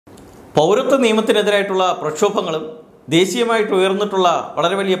പൗരത്വ നിയമത്തിനെതിരായിട്ടുള്ള പ്രക്ഷോഭങ്ങളും ദേശീയമായിട്ട് ഉയർന്നിട്ടുള്ള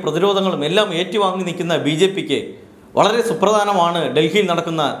വളരെ വലിയ പ്രതിരോധങ്ങളും എല്ലാം ഏറ്റുവാങ്ങി നിൽക്കുന്ന ബി.ജെ.പിക്ക് വളരെ സുപ്രധാനമാണ് ഡൽഹിയിൽ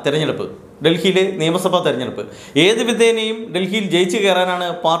നടക്കുന്ന തെരഞ്ഞെടുപ്പ്. ഡൽഹിയിലെ നിയമസഭാ തെരഞ്ഞെടുപ്പ് ഏത് വിധേനയും ഡൽഹിയിൽ ജയിച്ചു കയറാനാണ്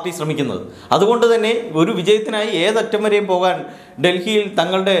പാർട്ടി ശ്രമിക്കുന്നത്. അതുകൊണ്ട് തന്നെ ഒരു വിജയത്തിനായി ഏതറ്റം വരെയും പോകാൻ ഡൽഹിയിൽ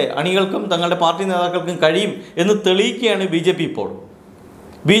തങ്ങളുടെ അണികൾക്കും തങ്ങളുടെ പാർട്ടി നേതാക്കൾക്കും കഴിയും എന്ന് തെളിയിക്കുകയാണ് ബി.ജെ.പി. ഇപ്പോൾ.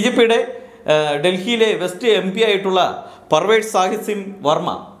 ബി.ജെ.പിയുടെ ഡൽഹിയിലെ വെസ്റ്റ് MP ആയിട്ടുള്ള പർവേഷ് സാഹിബ് സിംഗ് വർമ്മ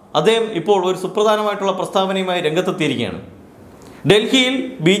അദ്ദേഹം ഇപ്പോൾ ഒരു സുപ്രധാനമായിട്ടുള്ള പ്രസ്താവനയുമായി രംഗത്തെത്തിയിരിക്കുകയാണ്. ഡൽഹിയിൽ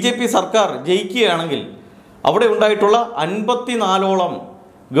ബി.ജെ.പി. സർക്കാർ ജയിക്കുകയാണെങ്കിൽ അവിടെ ഉണ്ടായിട്ടുള്ള 54ഓളം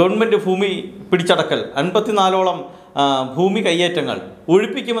ഗവൺമെൻറ് ഭൂമി പിടിച്ചടക്കൽ, 54ഓളം ഭൂമി കയ്യേറ്റങ്ങൾ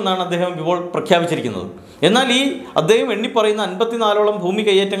ഒഴിപ്പിക്കുമെന്നാണ് അദ്ദേഹം ഇപ്പോൾ പ്രഖ്യാപിച്ചിരിക്കുന്നത്. എന്നാൽ ഈ അദ്ദേഹം എണ്ണിപ്പറയുന്ന 54ഓളം ഭൂമി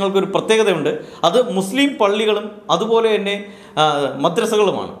കയ്യേറ്റങ്ങൾക്ക് ഒരു പ്രത്യേകതയുണ്ട്. അത് മുസ്ലിം പള്ളികളും അതുപോലെ തന്നെ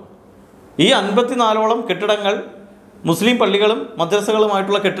മദ്രസകളുമാണ്. ഈ 54ഓളം കെട്ടിടങ്ങൾ മുസ്ലിം പള്ളികളും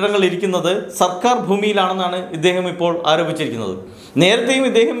മദ്രസകളുമായിട്ടുള്ള കെട്ടിടങ്ങൾ ഇരിക്കുന്നത് സർക്കാർ ഭൂമിയിലാണെന്നാണ് ഇദ്ദേഹം ഇപ്പോൾ ആരോപിച്ചിരിക്കുന്നത്. നേരത്തെയും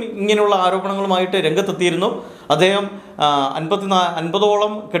ഇദ്ദേഹം ഇങ്ങനെയുള്ള ആരോപണങ്ങളുമായിട്ട് രംഗത്തെത്തിയിരുന്നു. അദ്ദേഹം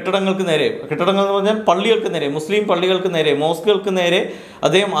 50ഓളം കെട്ടിടങ്ങൾക്ക് നേരെ, കെട്ടിടങ്ങൾ എന്ന് പറഞ്ഞാൽ പള്ളികൾക്ക് നേരെ, മുസ്ലിം പള്ളികൾക്ക് നേരെ, മോസ്കുകൾക്ക് നേരെ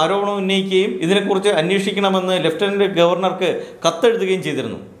അദ്ദേഹം ആരോപണം ഉന്നയിക്കുകയും ഇതിനെക്കുറിച്ച് അന്വേഷിക്കണമെന്ന് ലഫ്റ്റനന്റ് ഗവർണർക്ക് കത്തെഴുതുകയും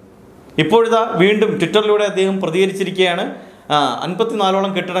ചെയ്തിരുന്നു. ഇപ്പോഴിതാ വീണ്ടും ട്വിറ്ററിലൂടെ അദ്ദേഹം പ്രതികരിച്ചിരിക്കുകയാണ്.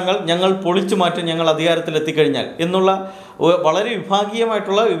 54ഓളം കെട്ടിടങ്ങൾ ഞങ്ങൾ പൊളിച്ചു മാറ്റും ഞങ്ങൾ അധികാരത്തിലെത്തിക്കഴിഞ്ഞാൽ എന്നുള്ള വളരെ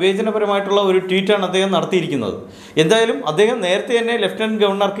വിഭാഗീയമായിട്ടുള്ള വിവേചനപരമായിട്ടുള്ള ഒരു ട്വീറ്റാണ് അദ്ദേഹം നടത്തിയിരിക്കുന്നത്. എന്തായാലും അദ്ദേഹം നേരത്തെ തന്നെ ലഫ്റ്റനന്റ്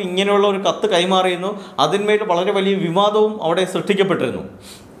ഗവർണർക്ക് ഇങ്ങനെയുള്ള ഒരു കത്ത് കൈമാറിയിരുന്നു. അതിന്മേൽ വളരെ വലിയ വിവാദവും അവിടെ സൃഷ്ടിക്കപ്പെട്ടിരുന്നു.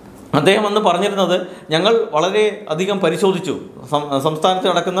 അദ്ദേഹം അന്ന് പറഞ്ഞിരുന്നത്, ഞങ്ങൾ വളരെ അധികം പരിശോധിച്ചു, സംസ്ഥാനത്ത്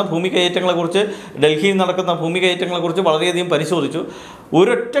നടക്കുന്ന ഭൂമി കയ്യേറ്റങ്ങളെക്കുറിച്ച്, ഡൽഹിയിൽ നടക്കുന്ന ഭൂമി കയ്യേറ്റങ്ങളെക്കുറിച്ച് വളരെയധികം പരിശോധിച്ചു.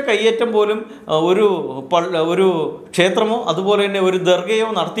 ഒരൊറ്റ കയ്യേറ്റം പോലും ഒരു ക്ഷേത്രമോ അതുപോലെ തന്നെ ഒരു ദർഗയോ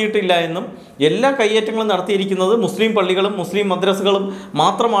നടത്തിയിട്ടില്ല എന്നും എല്ലാ കയ്യേറ്റങ്ങളും നടത്തിയിരിക്കുന്നത് മുസ്ലിം പള്ളികളും മുസ്ലിം മദ്രസകളും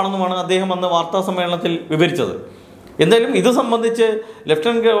മാത്രമാണെന്നുമാണ് അദ്ദേഹം അന്ന് വാർത്താ സമ്മേളനത്തിൽ വിവരിച്ചത്. എന്തായാലും ഇത് സംബന്ധിച്ച്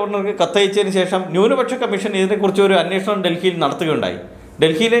ലഫ്റ്റനന്റ് ഗവർണർക്ക് കത്തയച്ചതിന് ശേഷം ന്യൂനപക്ഷ കമ്മീഷൻ ഇതിനെക്കുറിച്ച് ഒരു അന്വേഷണം ഡൽഹിയിൽ നടത്തുകയുണ്ടായി.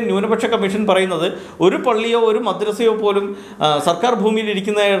 ഡൽഹിയിലെ ന്യൂനപക്ഷ കമ്മീഷൻ പറയുന്നത് ഒരു പള്ളിയോ ഒരു മദ്രസയോ പോലും സർക്കാർ ഭൂമിയിൽ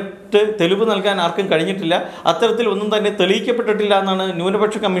ഇരിക്കുന്നതായിട്ട് തെളിവ് നൽകാൻ ആർക്കും കഴിഞ്ഞിട്ടില്ല, അത്തരത്തിൽ ഒന്നും തന്നെ തെളിയിക്കപ്പെട്ടിട്ടില്ല എന്നാണ്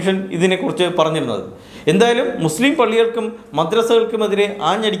ന്യൂനപക്ഷ കമ്മീഷൻ ഇതിനെക്കുറിച്ച് പറഞ്ഞിരുന്നത്. എന്തായാലും മുസ്ലിം പള്ളികൾക്കും മദ്രസകൾക്കുമെതിരെ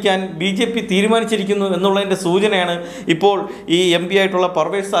ആഞ്ഞടിക്കാൻ ബി.ജെ.പി. തീരുമാനിച്ചിരിക്കുന്നു എന്നുള്ളതിൻ്റെ സൂചനയാണ് ഇപ്പോൾ ഈ MP ആയിട്ടുള്ള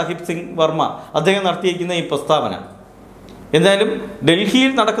പർവേഷ് സാഹിബ് സിംഗ് വർമ്മ അദ്ദേഹം നടത്തിയിരിക്കുന്ന ഈ പ്രസ്താവന. എന്തായാലും ഡൽഹിയിൽ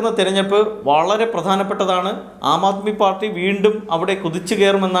നടക്കുന്ന തെരഞ്ഞെടുപ്പ് വളരെ പ്രധാനപ്പെട്ടതാണ്. ആം ആദ്മി പാർട്ടി വീണ്ടും അവിടെ കുതിച്ചു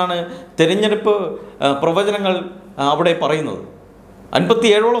കയറുമെന്നാണ് തെരഞ്ഞെടുപ്പ് പ്രവചനങ്ങൾ അവിടെ പറയുന്നത്.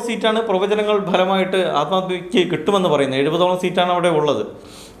 57ഓളം സീറ്റാണ് പ്രവചനങ്ങൾ ഫലമായിട്ട് ആം ആദ്മിക്ക് കിട്ടുമെന്ന് പറയുന്നത്. 70ഓളം സീറ്റാണ് അവിടെ ഉള്ളത്.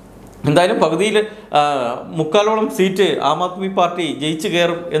 എന്തായാലും പകുതിയിൽ 3/4ഓളം സീറ്റ് ആം ആദ്മി പാർട്ടി ജയിച്ചു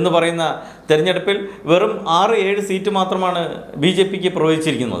കയറും എന്ന് പറയുന്ന തെരഞ്ഞെടുപ്പിൽ വെറും 6-7 സീറ്റ് മാത്രമാണ് ബി.ജെ.പിക്ക്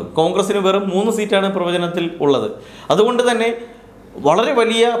പ്രവചിച്ചിരിക്കുന്നത്. കോൺഗ്രസിന് വെറും 3 സീറ്റാണ് പ്രവചനത്തിൽ ഉള്ളത്. അതുകൊണ്ട് തന്നെ വളരെ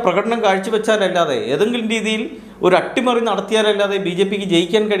വലിയ പ്രകടനം കാഴ്ചവെച്ചാലല്ലാതെ, ഏതെങ്കിലും രീതിയിൽ ഒരു അട്ടിമറി നടത്തിയാലല്ലാതെ ബി.ജെ.പിക്ക്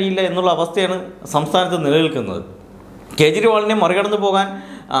ജയിക്കാൻ കഴിയില്ല എന്നുള്ള അവസ്ഥയാണ് സംസ്ഥാനത്ത് നിലനിൽക്കുന്നത്. കേജ്രിവാളിനെ മറികടന്നു പോകാൻ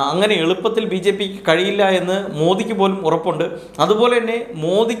അങ്ങനെ എളുപ്പത്തിൽ ബി.ജെ.പിക്ക് കഴിയില്ല എന്ന് മോദിക്ക് പോലും ഉറപ്പുണ്ട്. അതുപോലെ തന്നെ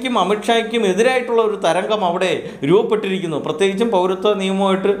മോദിക്കും അമിത്ഷായ്ക്കും എതിരായിട്ടുള്ള ഒരു തരംഗം അവിടെ രൂപപ്പെട്ടിരിക്കുന്നു. പ്രത്യേകിച്ചും പൗരത്വ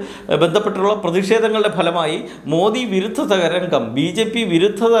നിയമവുമായിട്ട് ബന്ധപ്പെട്ടുള്ള പ്രതിഷേധങ്ങളുടെ ഫലമായി മോദി വിരുദ്ധ തരംഗം, ബി.ജെ.പി.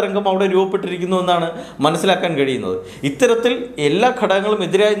 വിരുദ്ധ തരംഗം അവിടെ രൂപപ്പെട്ടിരിക്കുന്നു എന്നാണ് മനസ്സിലാക്കാൻ കഴിയുന്നത്. ഇത്തരത്തിൽ എല്ലാ ഘടകങ്ങളും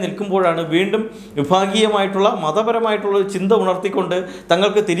എതിരായി നിൽക്കുമ്പോഴാണ് വീണ്ടും വിഭാഗീയമായിട്ടുള്ള മതപരമായിട്ടുള്ള ഒരു ചിന്ത ഉണർത്തിക്കൊണ്ട്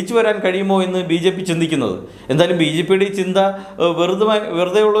തങ്ങൾക്ക് തിരിച്ചു വരാൻ കഴിയുമോ എന്ന് ബി.ജെ.പി. ചിന്തിക്കുന്നത്. എന്തായാലും ബി.ജെ.പിയുടെ ഈ ചിന്ത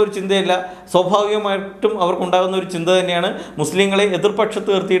വെറുതെ ഉള്ള ഒരു ചിന്തയല്ല, സ്വാഭാവികമായിട്ടും അവർക്കുണ്ടാകുന്ന ഒരു ചിന്ത തന്നെയാണ്. മുസ്ലിങ്ങളെ എതിർപക്ഷത്ത്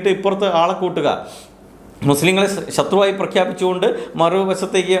നിർത്തിയിട്ട് ഇപ്പുറത്ത് ആളെ കൂട്ടുക, മുസ്ലിങ്ങളെ ശത്രുവായി പ്രഖ്യാപിച്ചുകൊണ്ട്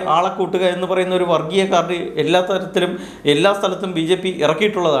മറുവശത്തേക്ക് ആളെ കൂട്ടുക എന്ന് പറയുന്ന ഒരു വർഗീയ കാർഡ് എല്ലാ സ്ഥലത്തും ബി.ജെ.പി.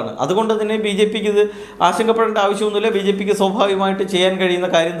 ഇറക്കിയിട്ടുള്ളതാണ്. അതുകൊണ്ട് തന്നെ ബി.ജെ.പിക്ക് ഇത് ആശങ്കപ്പെടേണ്ട ആവശ്യമൊന്നുമില്ല. ബി.ജെ.പിക്ക് സ്വാഭാവികമായിട്ട് ചെയ്യാൻ കഴിയുന്ന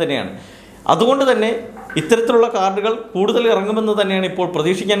കാര്യം തന്നെയാണ്. അതുകൊണ്ട് തന്നെ ഇത്തരത്തിലുള്ള കാർഡുകൾ കൂടുതൽ ഇറങ്ങുമെന്ന് തന്നെയാണ് ഇപ്പോൾ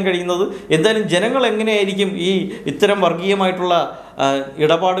പ്രതീക്ഷിക്കാൻ കഴിയുന്നത്. എന്തായാലും ജനങ്ങൾ എങ്ങനെയായിരിക്കും ഇത്തരം വർഗീയമായിട്ടുള്ള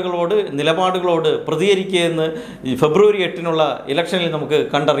നിലപാടുകളോട് പ്രതികരിക്കുക എന്ന് ഫെബ്രുവരി 8-നുള്ള ഇലക്ഷനിൽ നമുക്ക്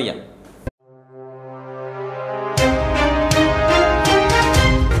കണ്ടറിയാം.